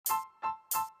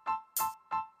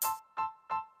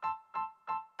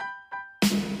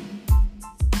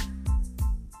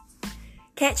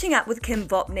Catching up with Kim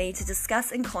Vopni to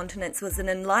discuss incontinence was an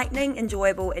enlightening,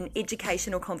 enjoyable and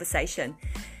educational conversation.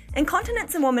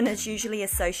 Incontinence in women is usually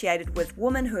associated with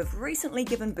women who have recently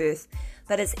given birth,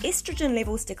 but as estrogen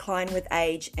levels decline with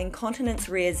age, incontinence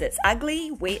rears its ugly,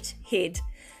 wet head.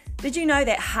 Did you know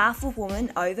that half of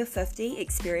women over 50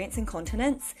 experience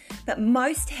incontinence, but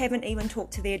most haven't even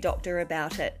talked to their doctor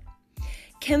about it?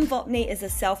 Kim Vopni is a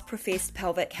self-professed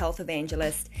pelvic health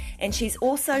evangelist, and she's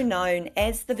also known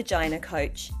as the Vagina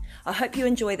Coach. I hope you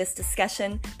enjoy this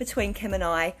discussion between Kim and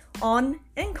I on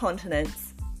incontinence.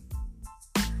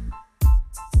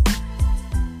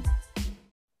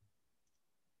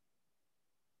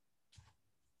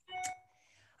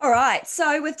 All right,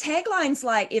 so with taglines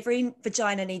like every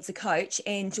vagina needs a coach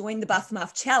and join the Buff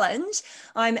Muff Challenge,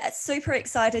 I'm super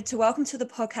excited to welcome to the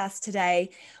podcast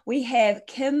today. We have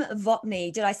Kim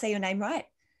Vopni. Did I say your name right?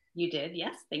 You did,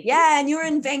 yes, thank you. Yeah, and you're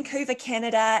in Vancouver,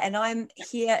 Canada, and I'm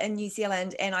here in New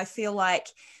Zealand, and I feel like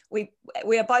we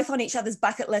are both on each other's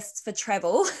bucket lists for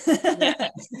travel. I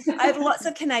have lots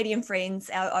of Canadian friends.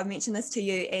 I mentioned this to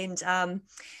you, and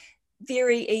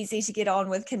very easy to get on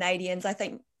with Canadians. I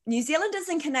think New Zealanders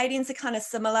and Canadians are kind of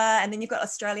similar, and then you've got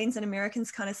Australians and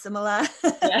Americans kind of similar.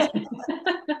 Yeah.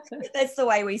 That's the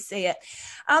way we see it.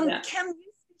 Kim,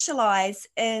 you specialize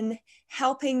in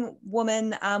helping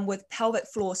women with pelvic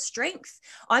floor strength.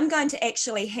 I'm going to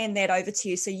actually hand that over to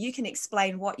you so you can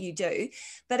explain what you do.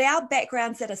 But our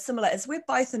backgrounds that are similar is we're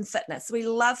both in fitness. We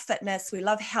love fitness, we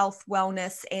love health,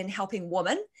 wellness, and helping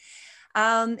women.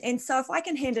 And so if I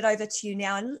can hand it over to you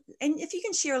now, and if you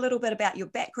can share a little bit about your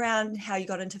background, how you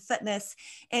got into fitness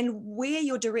and where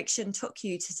your direction took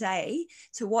you today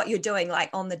to what you're doing like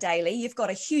on the daily. You've got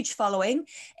a huge following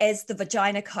as the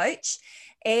Vagina Coach,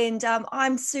 and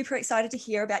I'm super excited to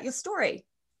hear about your story.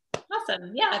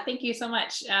 Awesome. Yeah, thank you so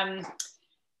much.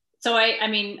 So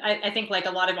I think like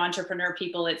a lot of entrepreneur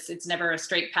people, it's never a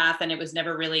straight path, and it was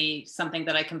never really something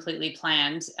that I completely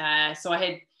planned. So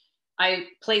I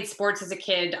played sports as a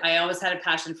kid. I always had a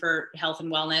passion for health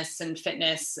and wellness and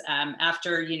fitness.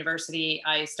 After university,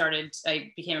 I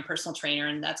became a personal trainer,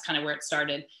 and that's kind of where it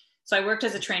started. So I worked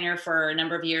as a trainer for a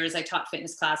number of years. I taught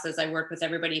fitness classes. I worked with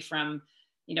everybody from,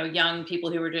 young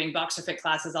people who were doing boxer fit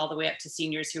classes all the way up to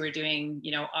seniors who were doing,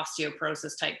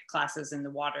 osteoporosis type classes in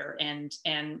the water. And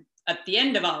at the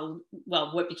end of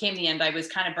what became the end, I was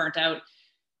kind of burnt out.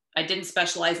 I didn't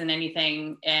specialize in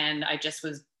anything, and I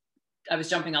was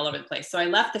jumping all over the place. So I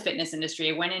left the fitness industry.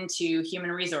 I went into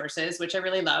human resources, which I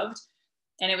really loved.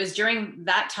 And it was during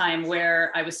that time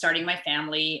where I was starting my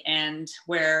family and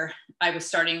where I was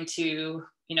starting to,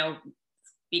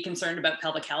 be concerned about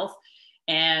pelvic health.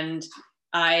 And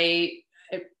I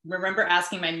remember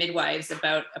asking my midwives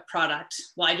about a product.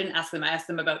 Well, I didn't ask them. I asked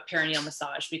them about perineal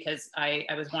massage because I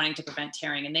was wanting to prevent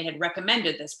tearing. And they had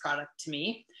recommended this product to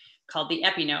me called the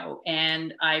Epino.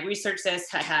 And I researched this.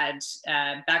 I had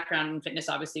background in fitness,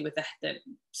 obviously, with the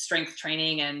strength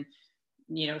training and,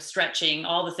 stretching,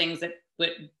 all the things that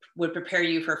would prepare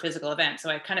you for a physical event. So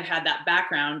I kind of had that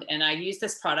background, and I used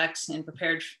this product and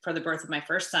prepared for the birth of my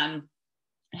first son.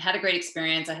 I had a great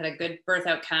experience. I had a good birth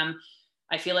outcome.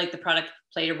 I feel like the product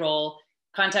played a role.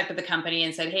 Contacted the company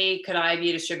and said, hey, could I be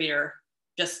a distributor?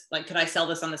 Just like, could I sell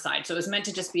this on the side? So it was meant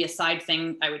to just be a side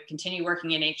thing. I would continue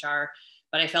working in HR,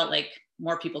 but I felt like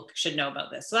more people should know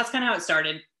about this. So that's kind of how it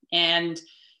started. And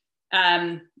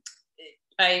I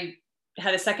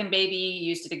had a second baby,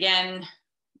 used it again.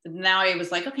 Now I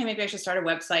was like, okay, maybe I should start a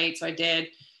website. So I did.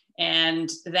 And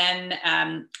then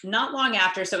not long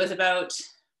after, so it was about,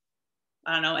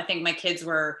 I don't know, I think my kids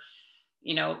were,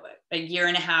 a year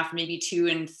and a half, maybe 2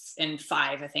 and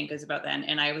 5, I think is about then.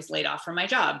 And I was laid off from my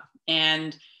job.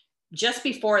 And just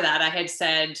before that, I had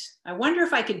said, I wonder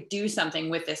if I could do something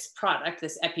with this product,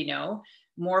 this Epino,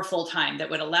 more full-time that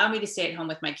would allow me to stay at home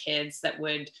with my kids, that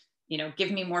would,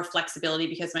 give me more flexibility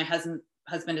because my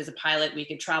husband is a pilot. We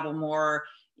could travel more,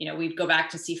 we'd go back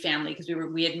to see family because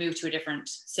we had moved to a different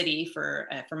city for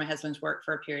my husband's work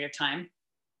for a period of time.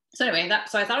 So anyway,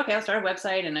 so I thought, okay, I'll start a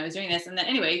website, and I was doing this. And then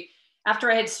anyway,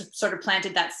 after I had sort of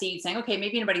planted that seed saying, okay,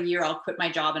 maybe in about a year, I'll quit my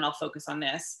job and I'll focus on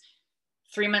this.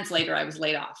 3 months later, I was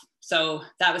laid off. So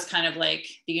that was kind of like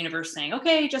the universe saying,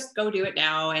 okay, just go do it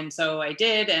now. And so I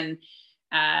did. And,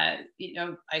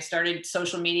 I started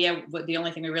social media. The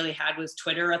only thing we really had was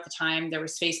Twitter at the time. There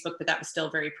was Facebook, but that was still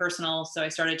very personal. So I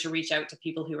started to reach out to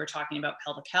people who were talking about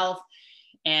pelvic health.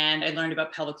 And I learned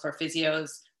about pelvic floor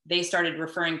physios. They started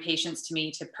referring patients to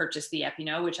me to purchase the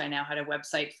Epino, which I now had a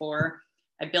website for.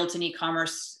 I built an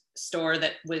e-commerce store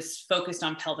that was focused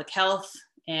on pelvic health.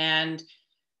 And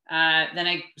then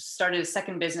I started a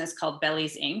second business called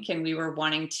Bellies Inc. And we were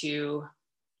wanting to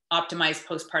optimize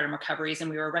postpartum recoveries. And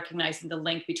we were recognizing the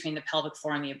link between the pelvic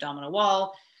floor and the abdominal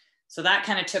wall. So that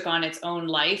kind of took on its own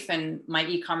life, and my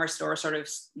e-commerce store sort of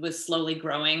was slowly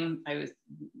growing. I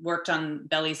worked on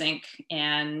Bellies Inc.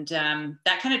 and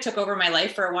that kind of took over my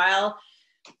life for a while.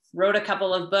 Wrote a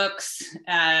couple of books,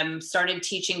 started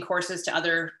teaching courses to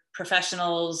other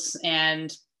professionals,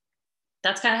 and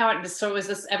that's kind of how it was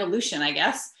this evolution, I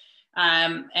guess.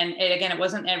 And again, I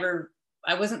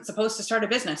wasn't supposed to start a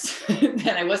business and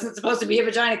I wasn't supposed to be a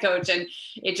vagina coach. And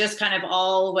it just kind of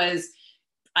all was,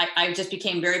 I just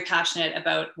became very passionate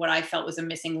about what I felt was a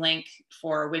missing link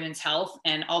for women's health.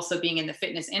 And also being in the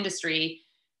fitness industry,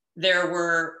 there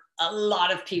were a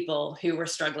lot of people who were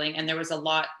struggling, and there was a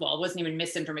lot, well, it wasn't even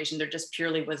misinformation. There just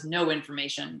purely was no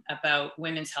information about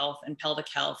women's health and pelvic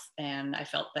health. And I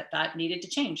felt that needed to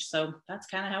change. So that's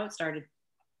kind of how it started.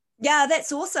 Yeah,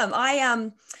 that's awesome.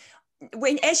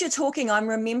 As you're talking, I'm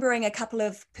remembering a couple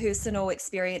of personal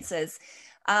experiences.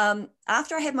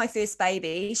 After I had my first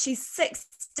baby, she's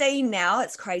 16 now.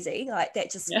 It's crazy. Like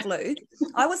that just flew.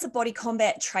 I was a body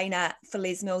combat trainer for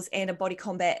Les Mills and a body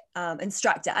combat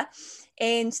instructor.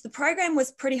 And the program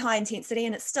was pretty high intensity,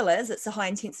 and it still is. It's a high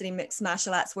intensity mixed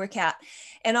martial arts workout.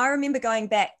 And I remember going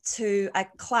back to a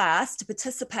class to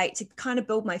participate to kind of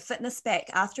build my fitness back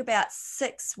after about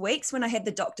 6 weeks when I had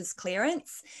the doctor's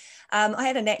clearance. I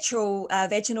had a natural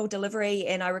vaginal delivery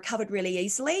and I recovered really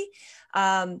easily.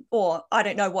 Or I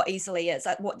don't know what easily is.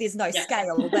 There's no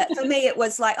scale, but for me, it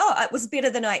was like, it was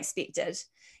better than I expected.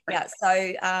 Right.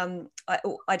 Yeah. So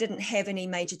I didn't have any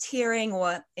major tearing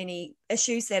or any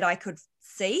issues that I could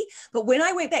see. But when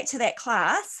I went back to that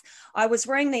class, I was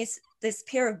wearing this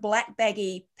pair of black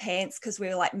baggy pants because we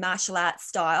were like martial arts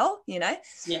style, and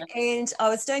I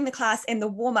was doing the class and the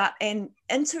warm up, and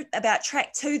into about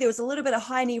track 2, there was a little bit of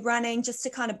high knee running just to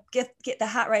kind of get the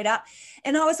heart rate up.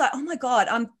 And I was like, oh my God,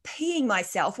 I'm peeing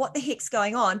myself. What the heck's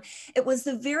going on? It was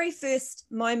the very first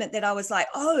moment that I was like,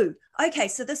 oh, okay,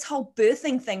 so this whole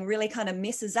birthing thing really kind of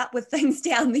messes up with things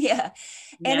down there.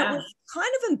 And it was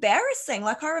kind of embarrassing.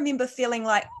 Like I remember feeling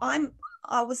like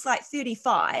I was like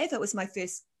 35. It was my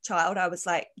first child. I was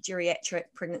like geriatric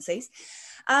pregnancies.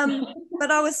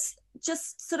 But I was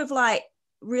just sort of like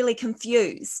really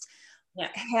confused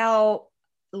how,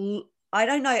 I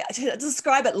don't know to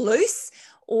describe it, loose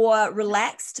or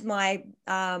relaxed my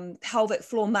pelvic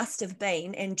floor must have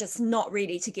been, and just not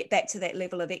ready to get back to that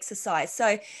level of exercise.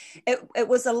 So it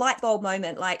was a light bulb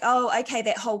moment, like, oh, okay,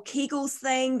 that whole Kegels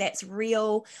thing, that's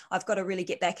real. I've got to really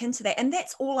get back into that. And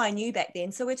that's all I knew back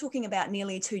then. So we're talking about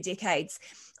nearly 2 decades.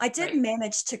 I did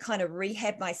manage to kind of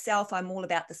rehab myself. I'm all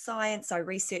about the science. I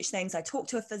research things. I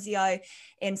talked to a physio.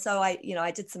 And so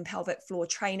I did some pelvic floor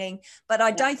training, but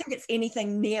I don't think it's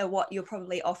anything near what you're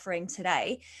probably offering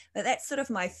today. But that's sort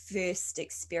of my first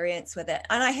experience with it.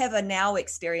 And I have a now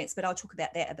experience, but I'll talk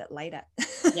about that a bit later.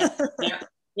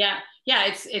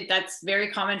 That's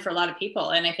very common for a lot of people.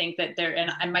 And I think that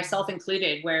and myself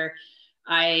included, where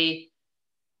I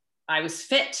was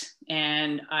fit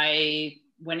and I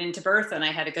went into birth and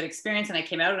I had a good experience and I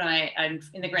came out, and I'm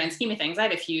in the grand scheme of things, I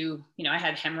had a few, I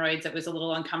had hemorrhoids that was a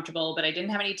little uncomfortable, but I didn't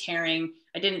have any tearing.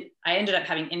 I ended up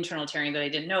having internal tearing that I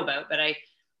didn't know about, but I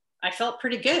felt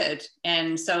pretty good.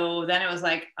 And so then it was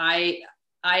like, I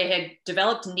had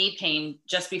developed knee pain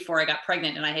just before I got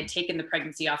pregnant, and I had taken the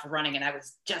pregnancy off of running, and I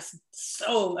was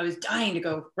dying to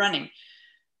go running.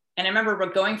 And I remember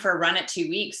going for a run at 2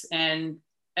 weeks, and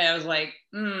I was like,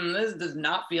 this does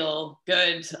not feel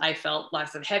good. I felt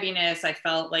lots of heaviness. I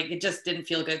felt like it just didn't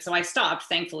feel good. So I stopped.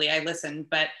 Thankfully, I listened.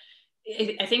 But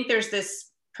I think there's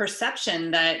this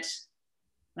perception that,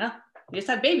 well, you just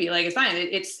had baby, like it's fine.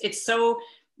 It's so,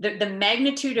 the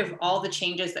magnitude of all the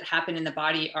changes that happen in the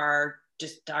body are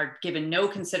given no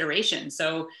consideration.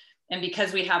 So, and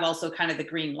because we have also kind of the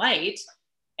green light,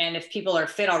 and if people are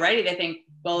fit already, they think,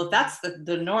 well, if that's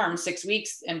the norm, 6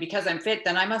 weeks, and because I'm fit,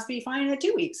 then I must be fine at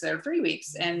 2 weeks or 3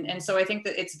 weeks. And so I think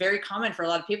that it's very common for a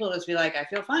lot of people to just be like, I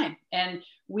feel fine. And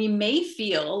we may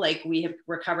feel like we have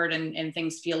recovered and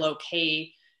things feel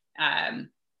okay.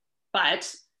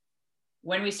 But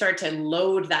when we start to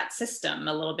load that system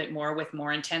a little bit more with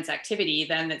more intense activity,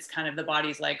 then it's kind of the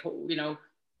body's like,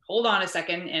 hold on a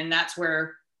second. And that's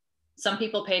where some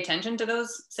people pay attention to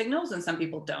those signals and some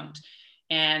people don't.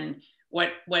 And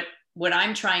what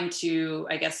I'm trying to,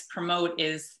 I guess, promote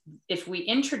is, if we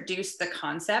introduce the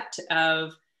concept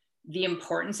of the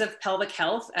importance of pelvic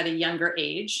health at a younger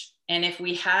age, and if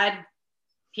we had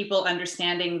people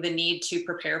understanding the need to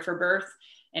prepare for birth,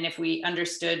 and if we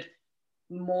understood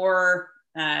more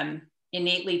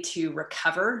innately to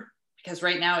recover because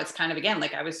right now it's kind of, again,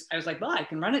 like I was like, well, I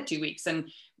can run it 2 weeks, and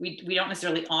we don't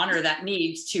necessarily honor that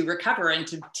need to recover and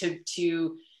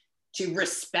to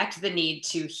respect the need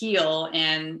to heal.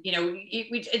 And, you know,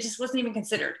 it just wasn't even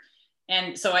considered.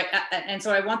 And so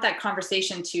I want that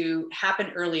conversation to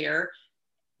happen earlier,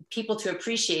 people to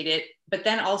appreciate it, but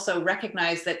then also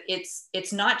recognize that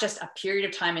it's not just a period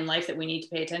of time in life that we need to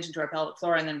pay attention to our pelvic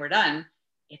floor and then we're done.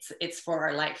 It's for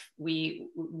our life. We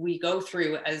go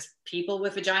through, as people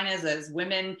with vaginas, as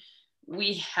women,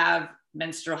 we have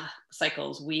menstrual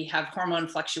cycles, we have hormone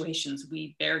fluctuations,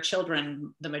 we bear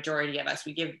children, the majority of us,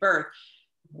 we give birth,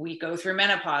 we go through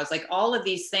menopause. Like, all of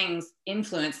these things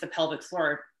influence the pelvic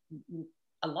floor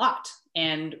a lot.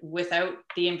 And without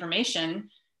the information,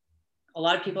 a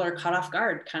lot of people are caught off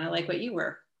guard, kind of like what you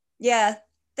were. Yeah,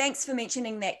 thanks for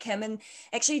mentioning that, Kim. And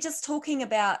actually, just talking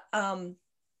about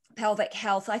pelvic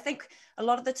health, I think a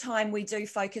lot of the time we do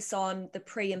focus on the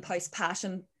pre and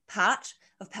postpartum part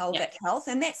of pelvic health,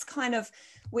 and that's kind of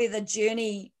where the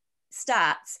journey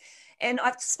starts. And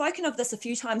I've spoken of this a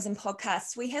few times in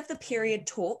podcasts. We have the period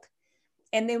talk,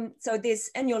 and then so there's,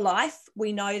 in your life,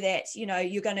 we know that, you know,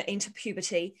 you're going to enter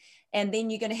puberty, and then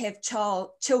you're going to have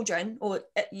children, or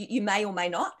you may or may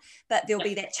not, but there'll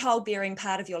be that childbearing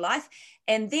part of your life.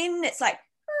 And then it's like,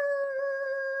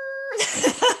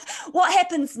 what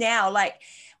happens now? Like,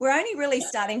 we're only really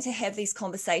starting to have these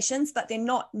conversations, but they're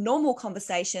not normal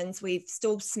conversations. We're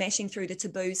still smashing through the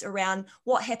taboos around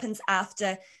what happens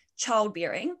after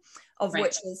childbearing, of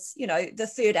which is, you know, the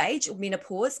third age, or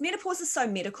menopause. Menopause is so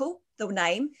medical, the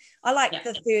name. I like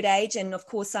the third age. And of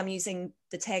course, I'm using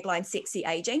the tagline sexy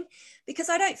aging, because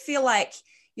I don't feel like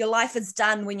your life is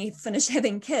done when you finish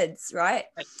having kids, right?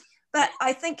 But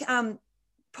I think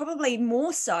probably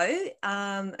more so,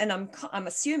 and I'm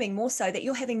assuming more so, that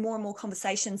you're having more and more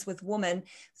conversations with women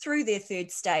through their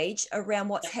third stage around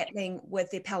what's happening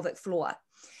with their pelvic floor.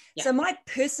 So my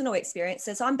personal experience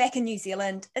is, I'm back in New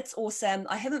Zealand. It's awesome.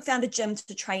 I haven't found a gym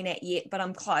to train at yet, but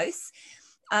I'm close,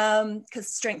 because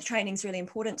strength training is really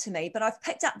important to me. But I've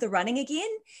picked up the running again.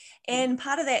 And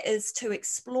part of that is to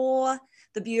explore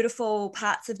the beautiful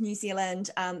parts of New Zealand.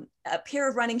 A pair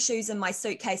of running shoes in my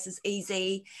suitcase is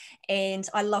easy. And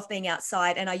I love being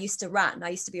outside. And I used to run. I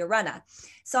used to be a runner.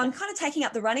 So I'm kind of taking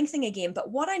up the running thing again.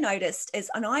 But what I noticed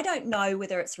is, and I don't know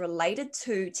whether it's related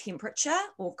to temperature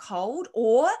or cold,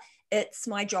 or it's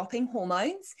my dropping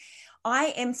hormones,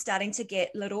 I am starting to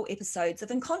get little episodes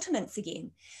of incontinence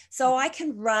again. So I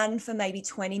can run for maybe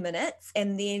 20 minutes,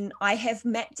 and then I have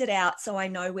mapped it out so I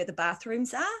know where the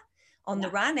bathrooms are on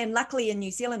the run. And luckily in New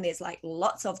Zealand, there's like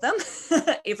lots of them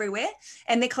everywhere,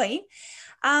 and they're clean.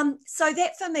 So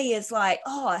that for me is like,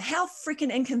 oh, how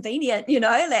freaking inconvenient, you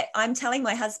know, that I'm telling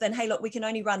my husband, hey, look, we can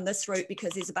only run this route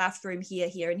because there's a bathroom here,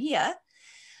 here, and here.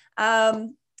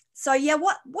 So yeah,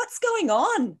 what's going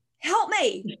on? Help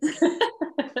me.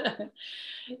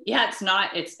 Yeah,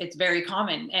 it's very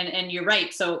common. And you're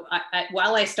right. So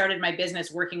while I started my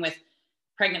business working with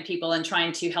pregnant people and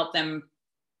trying to help them,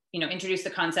 you know, introduce the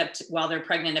concept while they're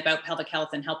pregnant about pelvic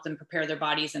health and help them prepare their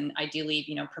bodies and ideally,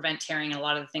 you know, prevent tearing and a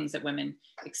lot of the things that women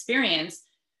experience,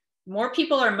 more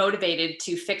people are motivated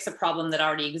to fix a problem that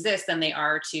already exists than they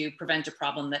are to prevent a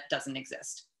problem that doesn't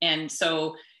exist. And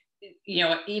so, you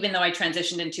know, even though I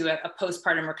transitioned into a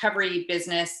postpartum recovery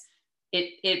business,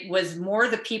 it was more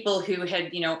the people who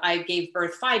had, you know, I gave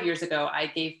birth 5 years ago, I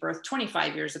gave birth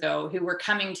 25 years ago, who were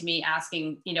coming to me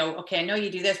asking, you know, okay, I know you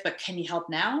do this, but can you help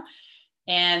now?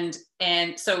 And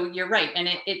so you're right. And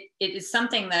it is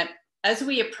something that as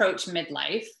we approach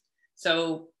midlife,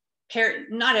 so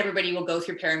not everybody will go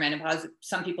through perimenopause.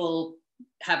 Some people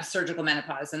have surgical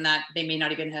menopause, and that they may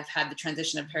not even have had the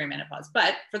transition of perimenopause.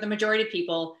 But for the majority of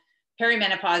people,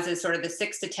 perimenopause is sort of the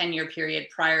 6 to 10 year period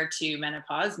prior to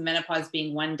menopause. Menopause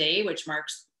being 1 day, which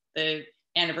marks the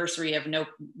anniversary of no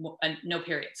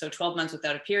period. So 12 months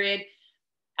without a period.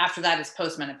 After that is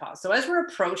postmenopause. So as we're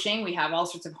approaching, we have all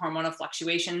sorts of hormonal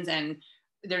fluctuations, and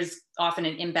there's often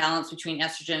an imbalance between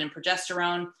estrogen and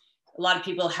progesterone. A lot of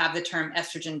people have the term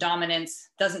estrogen dominance.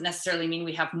 Doesn't necessarily mean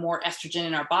we have more estrogen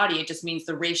in our body. It just means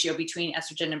the ratio between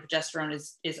estrogen and progesterone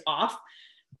is off.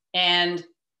 And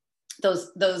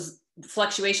those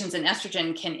fluctuations in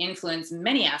estrogen can influence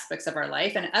many aspects of our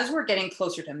life. And as we're getting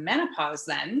closer to menopause,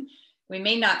 then we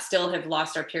may not still have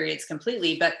lost our periods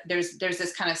completely, but there's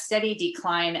this kind of steady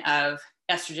decline of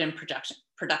estrogen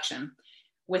production.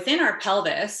 Within our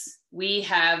pelvis, we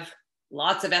have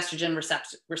lots of estrogen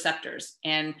receptors.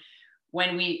 And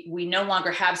when we no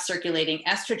longer have circulating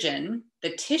estrogen,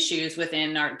 the tissues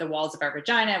within the walls of our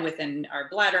vagina, within our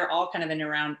bladder, all kind of in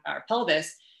around our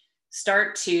pelvis,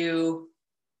 start to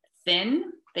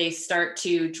thin they start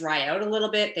to dry out a little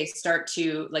bit. They start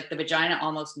to, like, the vagina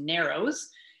almost narrows.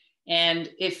 And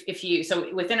if you,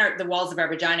 so within the walls of our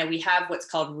vagina, we have what's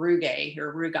called rugae,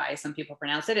 or rugae, some people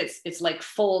pronounce it. It's like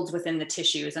folds within the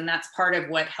tissues. And that's part of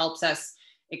what helps us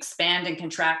expand and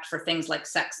contract for things like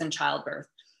sex and childbirth.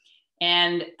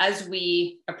 And as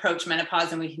we approach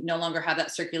menopause and we no longer have that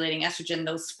circulating estrogen,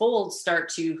 those folds start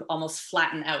to almost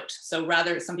flatten out. So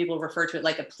rather, some people refer to it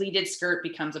like a pleated skirt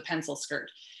becomes a pencil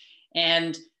skirt.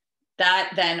 And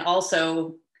that then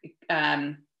also,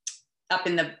 up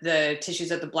in the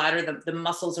tissues of the bladder, the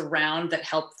muscles around that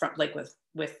help from, like with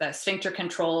sphincter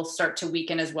control, start to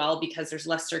weaken as well, because there's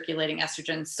less circulating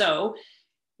estrogen. So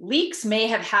leaks may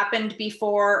have happened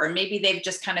before, or maybe they've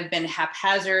just kind of been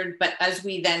haphazard, but as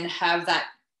we then have that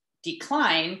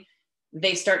decline,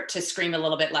 they start to scream a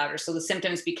little bit louder. So the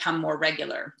symptoms become more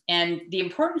regular. And the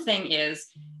important thing is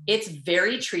it's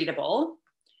very treatable.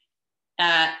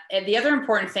 And the other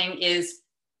important thing is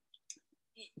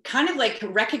kind of like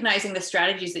recognizing the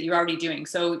strategies that you're already doing.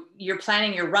 So you're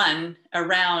planning your run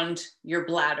around your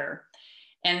bladder.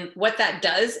 And what that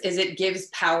does is it gives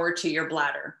power to your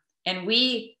bladder. And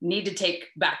we need to take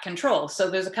back control. So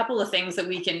there's a couple of things that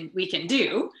we can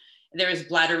do. There's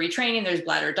bladder retraining, there's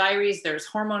bladder diaries, there's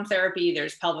hormone therapy,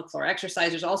 there's pelvic floor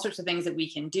exercise, there's all sorts of things that we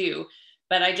can do.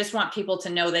 But I just want people to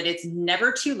know that it's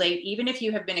never too late, even if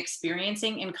you have been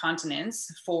experiencing incontinence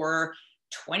for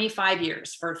 25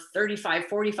 years, for 35,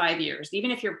 45 years, even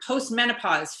if you're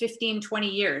post-menopause, 15, 20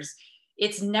 years,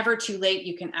 it's never too late.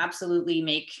 You can absolutely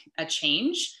make a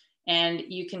change and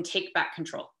you can take back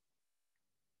control.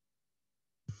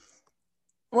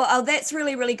 Well, that's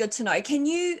really, really good to know.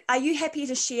 Are you happy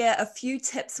to share a few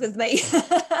tips with me?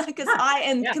 Because I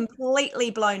am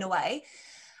completely blown away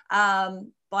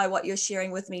by what you're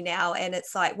sharing with me now. And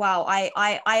it's like, wow,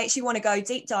 I actually want to go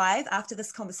deep dive after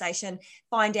this conversation,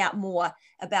 find out more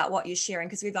about what you're sharing,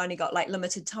 because we've only got like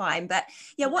limited time. But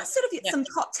yeah, what sort of some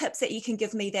top tips that you can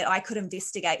give me that I could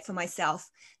investigate for myself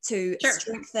to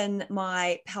strengthen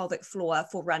my pelvic floor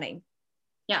for running?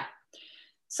 Yeah.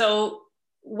 So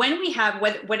when we have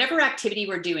whatever activity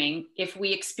we're doing, if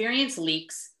we experience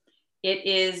leaks, it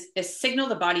is a signal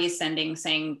the body is sending,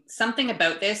 saying something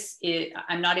about this,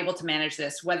 I'm not able to manage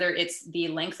this, whether it's the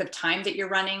length of time that you're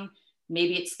running,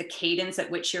 maybe it's the cadence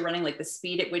at which you're running, like the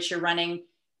speed at which you're running,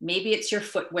 maybe it's your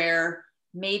footwear,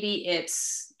 maybe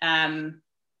it's,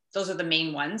 those are the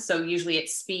main ones. So usually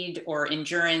it's speed or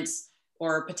endurance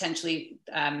or potentially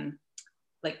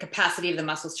like capacity of the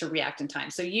muscles to react in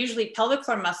time. So usually pelvic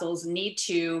floor muscles need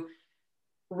to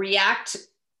react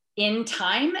in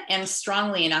time and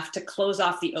strongly enough to close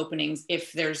off the openings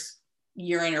if there's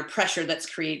urine or pressure that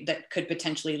could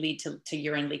potentially lead to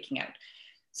urine leaking out.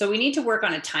 So we need to work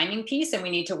on a timing piece, and we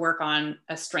need to work on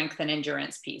a strength and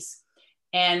endurance piece.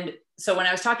 And so when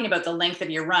I was talking about the length of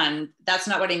your run, that's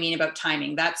not what I mean about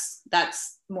timing. That's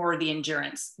more the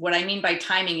endurance. What I mean by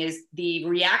timing is the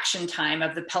reaction time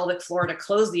of the pelvic floor to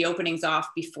close the openings off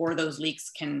before those leaks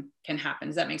can happen.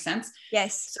 Does that make sense?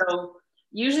 Yes. So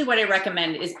usually what I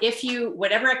recommend is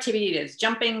whatever activity it is,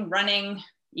 jumping, running,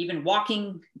 even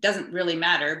walking, doesn't really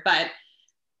matter, but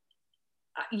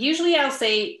usually I'll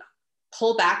say,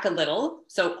 pull back a little.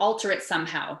 So alter it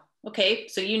somehow. Okay.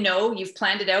 So, you've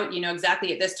planned it out,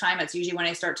 exactly at this time, that's usually when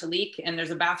I start to leak and there's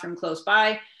a bathroom close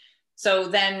by. So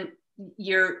then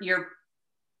your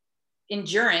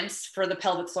endurance for the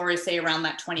pelvic floor is, say, around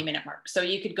that 20-minute mark. So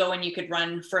you could go and you could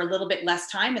run for a little bit less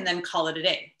time and then call it a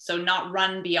day. So not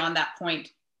run beyond that point,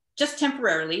 just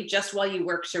temporarily, just while you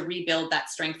work to rebuild that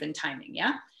strength and timing.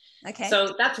 Yeah. Okay.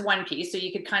 So that's one piece. So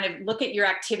you could kind of look at your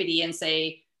activity and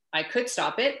say, I could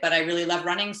stop it, but I really love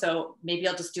running. So maybe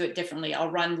I'll just do it differently.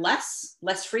 I'll run less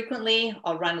frequently.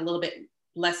 I'll run a little bit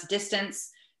less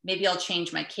distance. Maybe I'll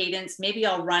change my cadence. Maybe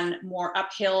I'll run more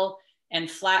uphill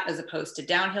and flat as opposed to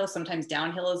downhill. Sometimes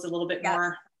downhill is a little bit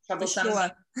more troublesome.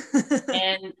 Sure.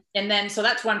 and then, so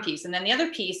that's one piece. And then the other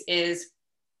piece is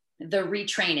the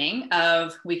retraining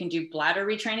of, we can do bladder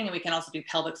retraining and we can also do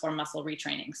pelvic floor muscle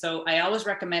retraining. So I always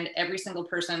recommend every single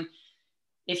person,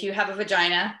 if you have a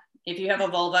vagina, if you have a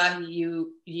vulva,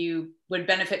 you would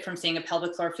benefit from seeing a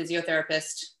pelvic floor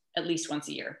physiotherapist at least once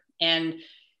a year. And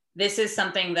this is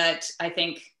something that I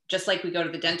think, just like we go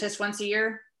to the dentist once a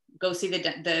year, go see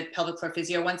the pelvic floor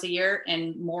physio once a year,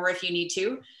 and more if you need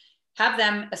to. Have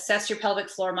them assess your pelvic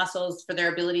floor muscles for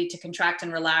their ability to contract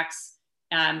and relax.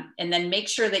 And then make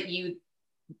sure that you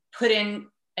put in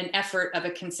an effort of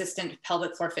a consistent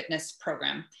pelvic floor fitness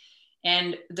program.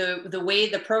 And the way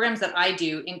the programs that I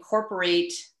do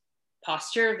incorporate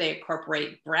posture, they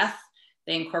incorporate breath,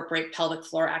 they incorporate pelvic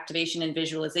floor activation and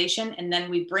visualization, and then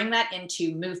we bring that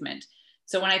into movement.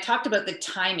 So when I talked about the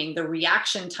timing, the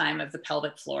reaction time of the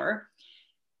pelvic floor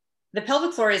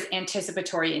is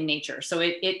anticipatory in nature. So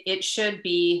it should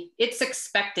be, it's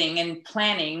expecting and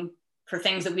planning for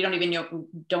things that we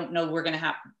don't know we're going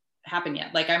to happen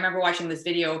yet. Like I remember watching this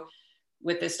video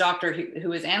with this doctor who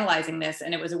was analyzing this,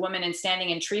 and it was a woman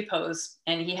standing in tree pose,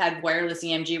 and he had wireless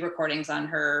EMG recordings on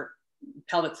her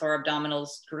pelvic floor, abdominals,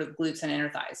 glutes, and inner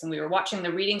thighs. And we were watching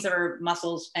the readings of her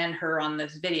muscles and her on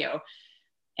this video.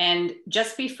 And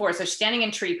just before, so standing in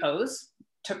tree pose,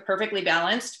 took perfectly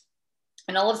balanced,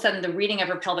 and all of a sudden the reading of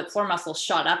her pelvic floor muscles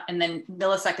shot up, and then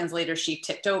milliseconds later she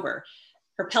tipped over.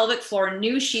 Her pelvic floor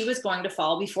knew she was going to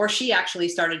fall before she actually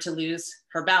started to lose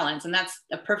her balance. And that's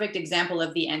a perfect example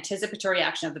of the anticipatory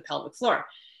action of the pelvic floor.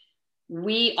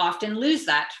 We often lose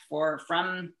that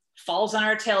from falls on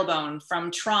our tailbone,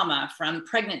 from trauma, from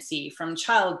pregnancy, from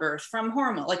childbirth, from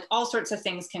hormone, like all sorts of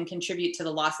things can contribute to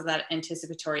the loss of that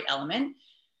anticipatory element.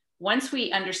 Once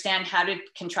we understand how to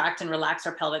contract and relax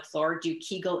our pelvic floor, do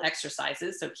Kegel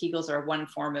exercises. So Kegels are one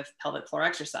form of pelvic floor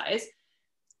exercise.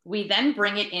 We then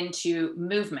bring it into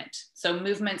movement. So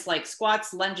movements like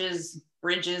squats, lunges,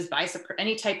 bridges, bicep,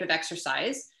 any type of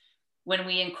exercise. When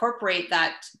we incorporate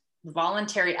that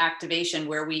voluntary activation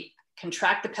where we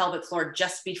contract the pelvic floor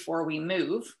just before we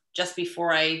move, just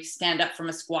before I stand up from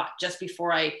a squat, just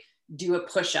before I do a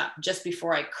push-up, just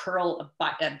before I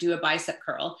do a bicep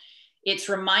curl, it's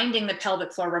reminding the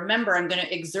pelvic floor, remember, I'm going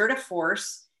to exert a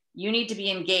force. You need to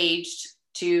be engaged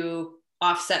to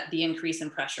offset the increase in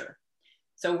pressure.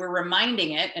 So we're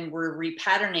reminding it and we're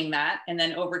repatterning that. And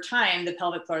then over time, the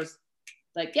pelvic floor is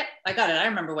like, yep, I got it. I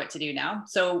remember what to do now.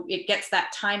 So it gets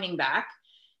that timing back.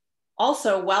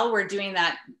 Also, while we're doing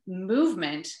that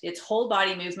movement, it's whole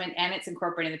body movement and it's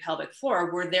incorporating the pelvic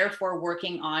floor, we're therefore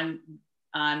working on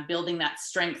building that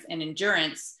strength and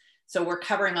endurance. So we're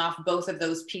covering off both of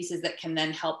those pieces that can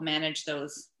then help manage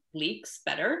those leaks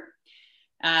better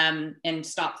and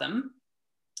stop them.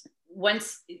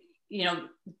 Once,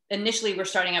 initially we're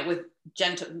starting out with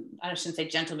I shouldn't say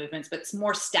gentle movements, but it's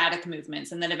more static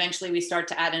movements. And then eventually we start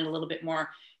to add in a little bit more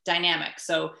dynamic.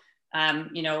 So,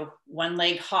 one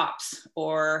leg hops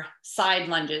or side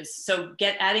lunges. So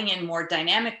adding in more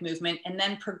dynamic movement and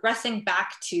then progressing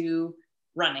back to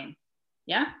running.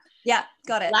 Yeah. Yeah,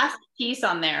 got it. Last piece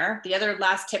on there, the other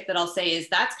last tip that I'll say is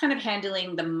that's kind of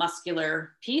handling the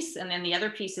muscular piece. And then the other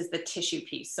piece is the tissue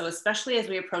piece. So especially as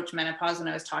we approach menopause, when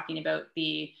I was talking about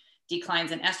the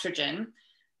declines in estrogen,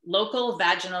 local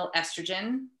vaginal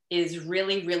estrogen is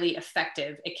really, really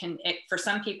effective. For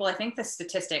some people, I think the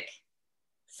statistic,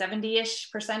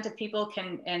 70-ish% of people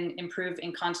can improve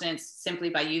incontinence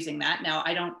simply by using that. Now,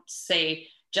 I don't say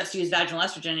just use vaginal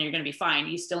estrogen and you're going to be fine.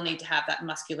 You still need to have that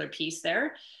muscular piece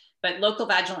there. But local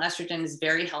vaginal estrogen is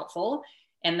very helpful.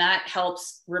 And that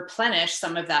helps replenish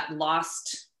some of that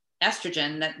lost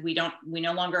estrogen that we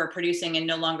no longer are producing and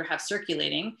no longer have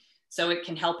circulating. So it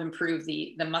can help improve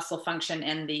the muscle function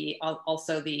and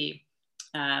also the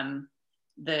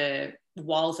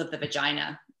walls of the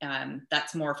vagina.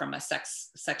 That's more from a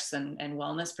sex and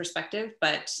wellness perspective.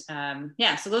 But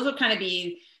so those would kind of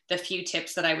be the few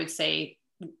tips that I would say.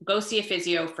 Go see a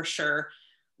physio for sure.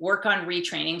 Work on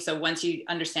retraining. So once you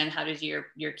understand how to do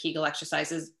your Kegel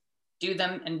exercises, do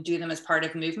them as part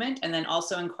of movement, and then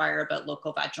also inquire about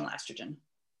local vaginal estrogen.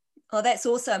 Oh, that's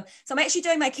awesome. So I'm actually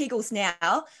doing my Kegels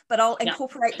now, but I'll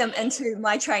incorporate them into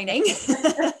my training.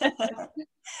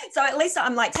 So at least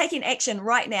I'm like taking action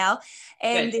right now.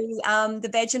 And the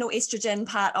vaginal estrogen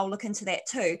part, I'll look into that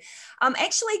too. I'm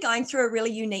actually going through a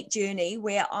really unique journey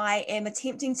where I am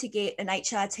attempting to get an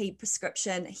HRT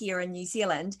prescription here in New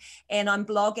Zealand, and I'm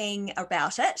blogging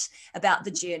about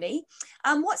the journey.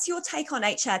 What's your take on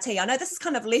HRT? I know this is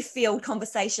kind of left field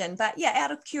conversation, but yeah,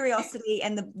 out of curiosity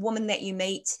and the woman that you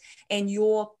meet and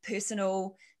your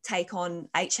personal take on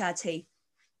HRT.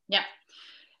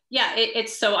 Yeah,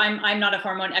 it's so I'm not a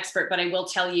hormone expert, but I will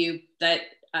tell you that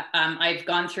I've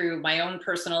gone through my own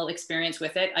personal experience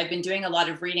with it. I've been doing a lot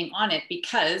of reading on it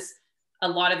because a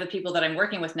lot of the people that I'm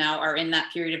working with now are in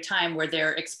that period of time where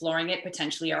they're exploring it,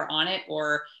 potentially are on it,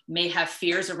 or may have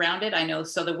fears around it. I know,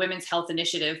 so the Women's Health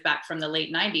Initiative back from the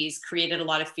late 90s created a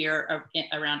lot of fear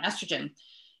around estrogen.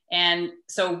 And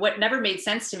so what never made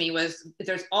sense to me was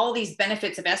there's all these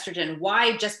benefits of estrogen.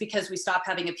 Why, just because we stop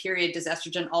having a period, does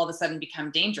estrogen all of a sudden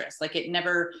become dangerous? Like it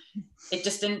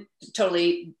just didn't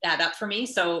totally add up for me.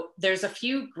 So there's a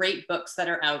few great books that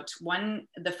are out.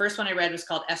 The first one I read was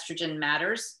called Estrogen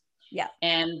Matters. Yeah.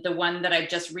 And the one that I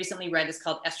just recently read is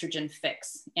called Estrogen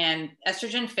Fix. And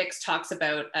Estrogen Fix talks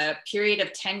about a period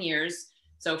of 10 years.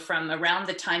 So from around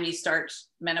the time you start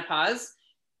menopause,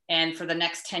 and for the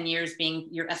next 10 years being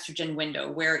your estrogen window,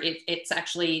 where it's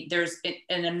actually, there's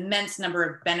an immense number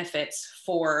of benefits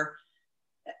for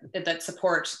that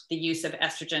support the use of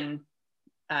estrogen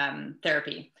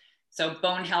therapy. So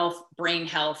bone health, brain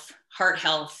health, heart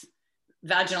health,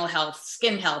 vaginal health,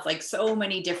 skin health, like so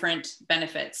many different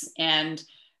benefits. And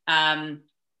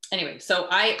anyway, so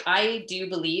I do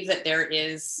believe that there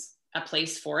is a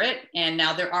place for it. And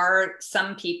now there are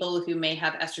some people who may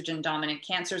have estrogen dominant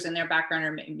cancers in their background,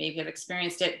 or maybe have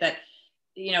experienced it, that,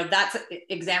 you know, that's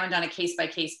examined on a case by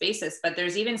case basis. But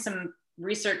there's even some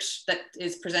research that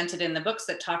is presented in the books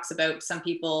that talks about some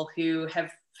people who have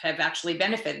actually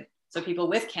benefited. So people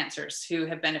with cancers who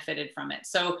have benefited from it.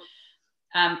 So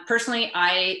personally,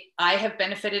 I have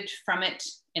benefited from it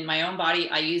in my own body.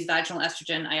 I use vaginal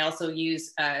estrogen. I also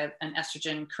use an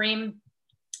estrogen cream.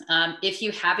 If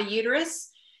you have a uterus,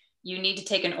 you need to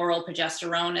take an oral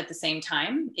progesterone at the same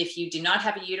time. If you do not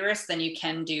have a uterus, then you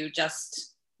can do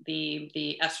just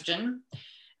the estrogen.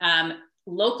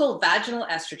 Local vaginal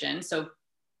estrogen, so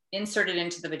inserted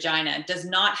into the vagina, does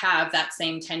not have that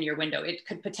same 10-year window. It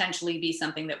could potentially be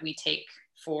something that we take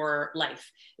for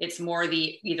life. It's more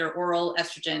the either oral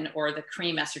estrogen or the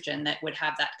cream estrogen that would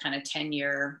have that kind of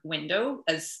 10-year window,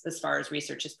 as far as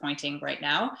research is pointing right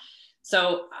now.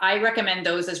 So I recommend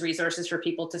those as resources for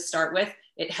people to start with.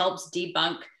 It helps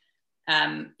debunk,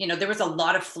 you know, there was a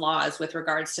lot of flaws with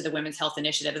regards to the Women's Health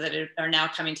Initiative that are now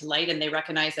coming to light, and they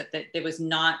recognize that it was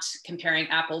not comparing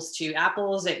apples to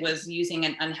apples. It was using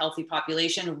an unhealthy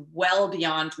population well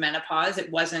beyond menopause. It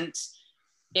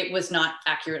was not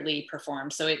accurately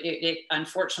performed. So it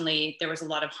unfortunately, there was a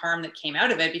lot of harm that came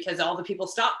out of it because all the people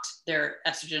stopped their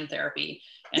estrogen therapy.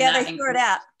 And yeah, they threw it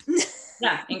out.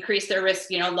 Yeah, increase their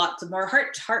risk, you know, lots of more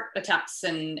heart attacks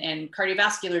and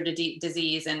cardiovascular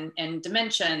disease and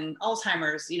dementia and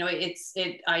Alzheimer's. You know,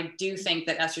 I do think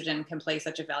that estrogen can play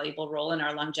such a valuable role in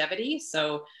our longevity.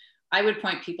 So I would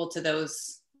point people to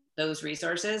those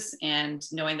resources,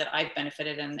 and knowing that I've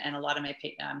benefited and a lot of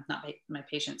my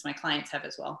patients, my clients have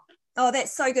as well. Oh,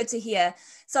 that's so good to hear.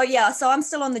 So yeah, so I'm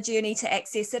still on the journey to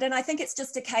access it. And I think it's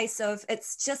just a case of,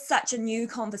 it's just such a new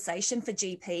conversation for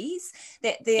GPs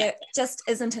that there just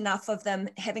isn't enough of them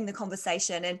having the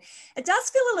conversation. And it does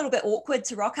feel a little bit awkward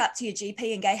to rock up to your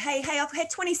GP and go, hey, I've had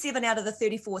 27 out of the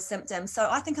 34 symptoms. So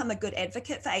I think I'm a good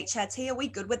advocate for HRT. Are we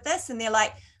good with this? And they're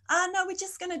like, no, we're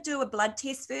just going to do a blood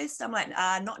test first. I'm like,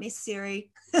 not necessary.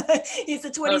 Here's the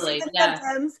 27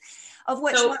 symptoms, of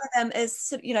which one of them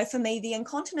is, you know, for me, the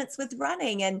incontinence with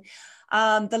running and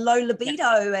the low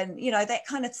libido and, you know, that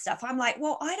kind of stuff. I'm like,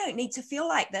 well, I don't need to feel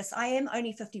like this. I am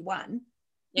only 51.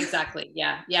 Exactly.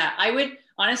 Yeah. I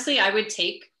would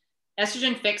take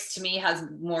Estrogen Fix. To me, has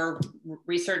more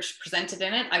research presented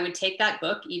in it. I would take that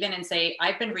book even and say,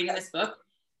 I've been reading this book,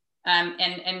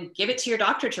 and give it to your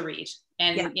doctor to read,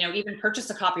 and you know, even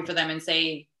purchase a copy for them and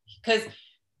say, because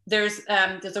there's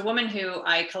a woman who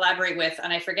I collaborate with,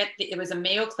 and I forget, it was a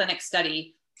Mayo Clinic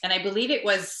study, and I believe it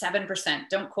was 7%.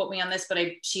 Don't quote me on this, but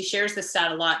she shares this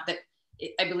stat a lot, that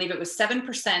I believe it was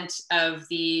 7% of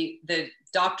the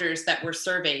doctors that were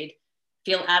surveyed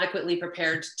feel adequately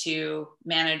prepared to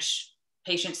manage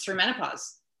patients through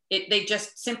menopause. They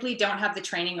just simply don't have the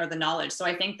training or the knowledge. So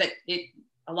I think that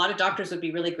a lot of doctors would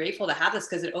be really grateful to have this,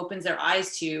 because it opens their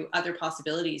eyes to other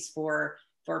possibilities for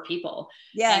people.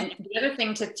 Yeah. And the other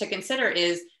thing to consider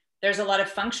is there's a lot of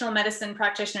functional medicine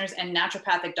practitioners and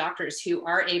naturopathic doctors who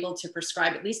are able to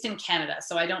prescribe, at least in Canada.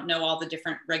 So I don't know all the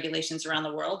different regulations around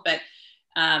the world, but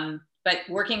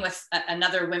working with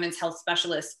another women's health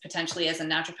specialist, potentially as a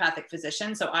naturopathic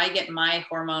physician. So I get my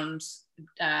hormones,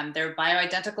 they're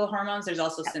bioidentical hormones. There's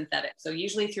also synthetic. So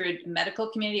usually through a medical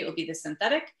community, it would be the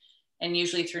synthetic, and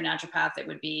usually through naturopath, it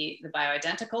would be the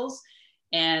bioidenticals.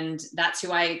 And that's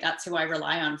who I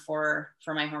rely on for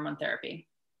my hormone therapy.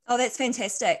 Oh, that's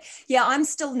fantastic. Yeah, I'm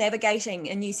still navigating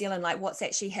in New Zealand, like what's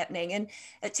actually happening. And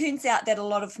it turns out that a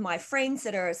lot of my friends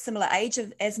that are a similar age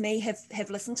as me have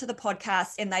listened to the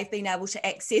podcast, and they've been able to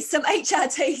access some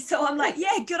HRT. So I'm like,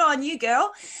 yeah, good on you,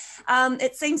 girl.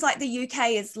 It seems like the UK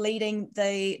is leading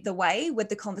the way with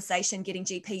the conversation, getting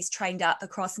GPs trained up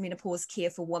across menopause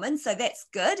care for women. So that's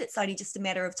good. It's only just a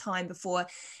matter of time before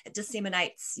it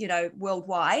disseminates, you know,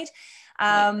 worldwide.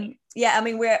 Yeah, I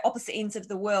mean, we're at opposite ends of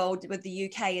the world with the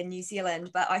UK and New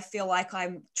Zealand, but I feel like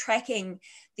I'm tracking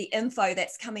the info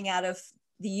that's coming out of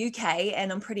the UK,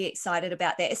 and I'm pretty excited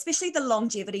about that, especially the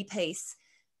longevity piece.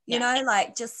 You know,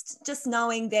 like just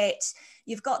knowing that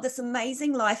you've got this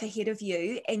amazing life ahead of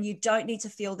you, and you don't need to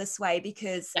feel this way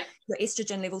because your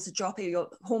estrogen levels are dropping, your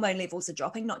hormone levels are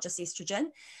dropping, not just estrogen.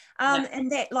 And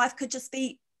that life could just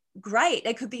be great.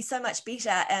 It could be so much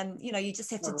better. And, you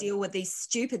just have to deal with these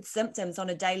stupid symptoms on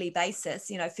a daily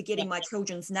basis, forgetting my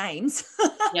children's names.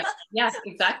 Yeah,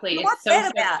 exactly. What's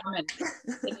that about? Common.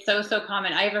 It's so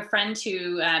common. I have a friend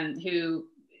who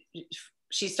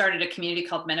she started a community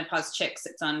called Menopause Chicks.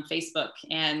 It's on Facebook.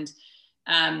 And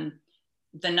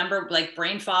the number, like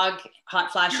brain fog,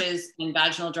 hot flashes, and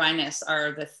vaginal dryness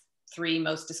are the three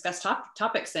most discussed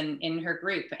topics in her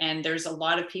group. And there's a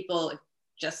lot of people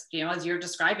just, as you're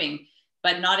describing,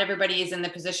 but not everybody is in the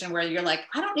position where you're like,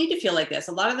 I don't need to feel like this.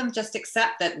 A lot of them just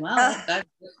accept that, I've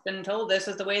been told this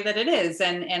is the way that it is.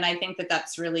 And I think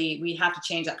that's really, we have to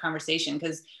change that conversation,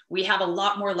 because we have a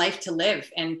lot more life to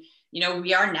live. And,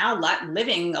 we are now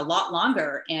living a lot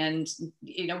longer, and,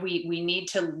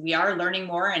 we are learning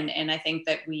more. And I think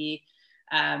that we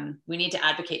need to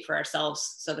advocate for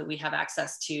ourselves so that we have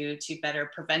access to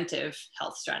better preventive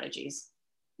health strategies.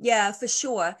 Yeah, for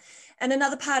sure. And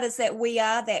another part is that we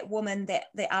are that woman, that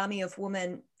the army of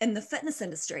women in the fitness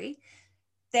industry,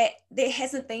 that there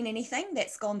hasn't been anything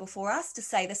that's gone before us to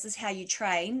say this is how you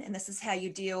train and this is how you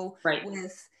deal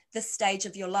with this stage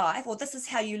of your life, or this is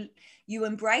how you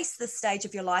embrace this stage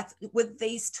of your life with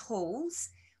these tools.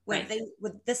 With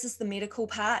this is the medical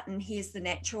part, and here's the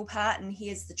natural part, and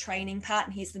here's the training part,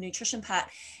 and here's the nutrition part,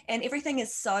 and everything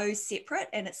is so separate,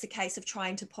 and it's a case of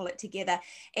trying to pull it together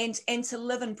and to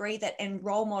live and breathe it and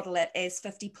role model it as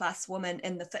 50 plus women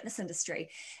in the fitness industry.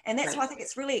 And that's why I think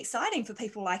it's really exciting for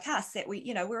people like us that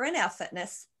we're in our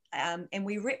fitness and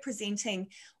we're representing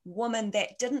women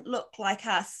that didn't look like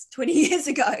us 20 years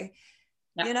ago.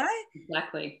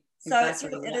 Exactly. So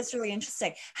it is really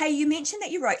interesting. Hey, you mentioned that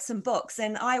you wrote some books,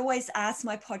 and I always ask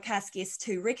my podcast guests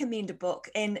to recommend a book,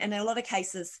 and in a lot of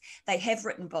cases they have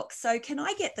written books. So can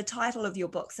I get the title of your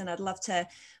books? And I'd love to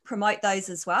promote those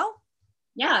as well.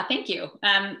 Yeah, thank you.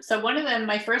 So one of them,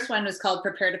 my first one was called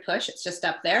Prepare to Push. It's just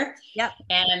up there. Yep.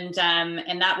 And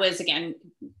that was, again,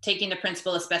 taking the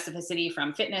principle of specificity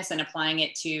from fitness and applying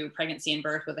it to pregnancy and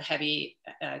birth with a heavy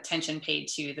attention paid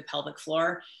to the pelvic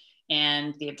floor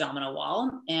and the abdominal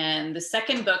wall. And the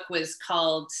second book was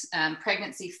called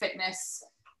Pregnancy Fitness.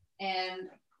 And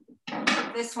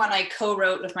this one I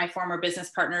co-wrote with my former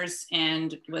business partners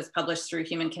and was published through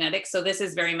Human Kinetics. So this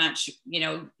is very much,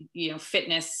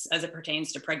 fitness as it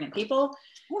pertains to pregnant people.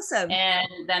 Awesome. And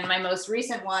then my most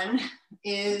recent one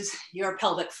is Your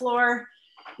Pelvic Floor.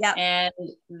 Yeah. And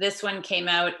this one came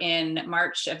out in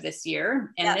March of this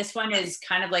year. And this one is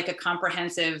kind of like a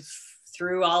comprehensive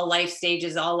through all life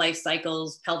stages, all life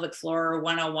cycles, pelvic floor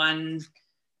 101.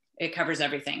 It covers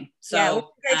everything.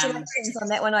 So congratulations on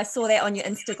that one. I saw that on your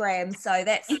Instagram. So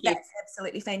that's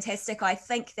absolutely fantastic. I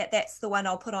think that's the one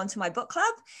I'll put onto my book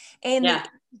club. And the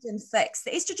Estrogen Fix.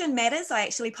 The Estrogen Matters, I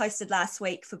actually posted last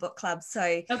week for book club.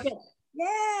 So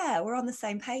we're on the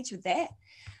same page with that.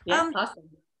 Yeah, awesome.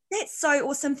 That's so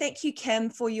awesome. Thank you, Kim,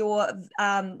 for your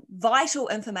vital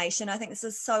information. I think this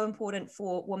is so important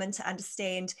for women to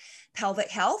understand pelvic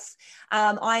health.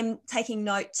 I'm taking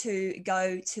note to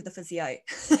go to the physio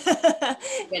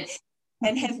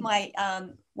and have my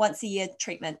once a year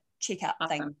treatment checkup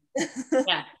thing.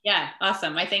 Yeah,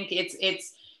 awesome. I think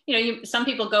it's some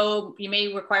people you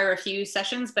may require a few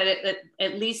sessions, but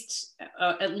at least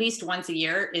once a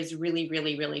year is really,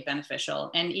 really, really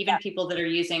beneficial. And even people that are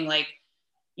using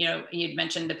you'd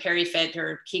mentioned the PeriFit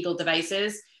or Kegel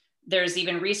devices. There's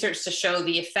even research to show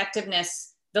the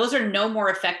effectiveness. Those are no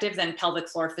more effective than pelvic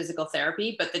floor physical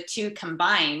therapy, but the two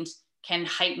combined can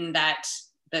heighten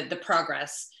the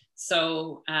progress.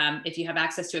 So if you have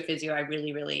access to a physio, I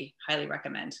really, really highly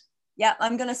recommend. Yeah,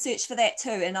 I'm going to search for that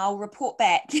too, and I'll report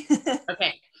back.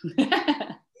 Okay.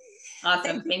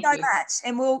 Awesome. Thank you so much.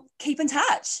 And we'll keep in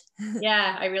touch.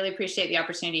 Yeah, I really appreciate the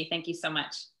opportunity. Thank you so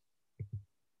much.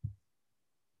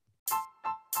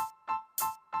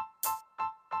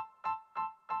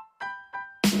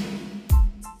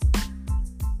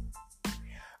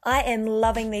 I am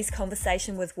loving these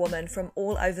conversations with women from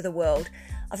all over the world.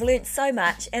 I've learned so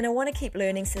much, and I want to keep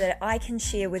learning so that I can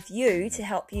share with you to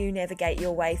help you navigate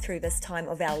your way through this time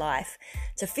of our life,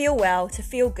 to feel well, to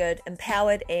feel good,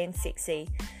 empowered and sexy.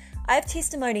 I have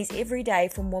testimonies every day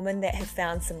from women that have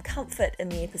found some comfort in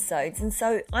the episodes, and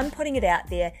so I'm putting it out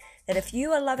there that if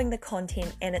you are loving the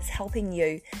content and it's helping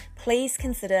you, please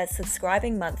consider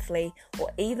subscribing monthly or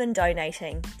even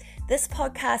donating. This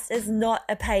podcast is not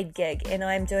a paid gig, and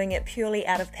I'm doing it purely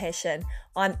out of passion.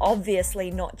 I'm obviously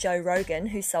not Joe Rogan,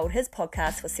 who sold his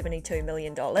podcast for $72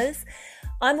 million.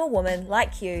 I'm a woman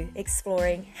like you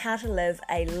exploring how to live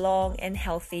a long and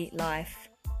healthy life.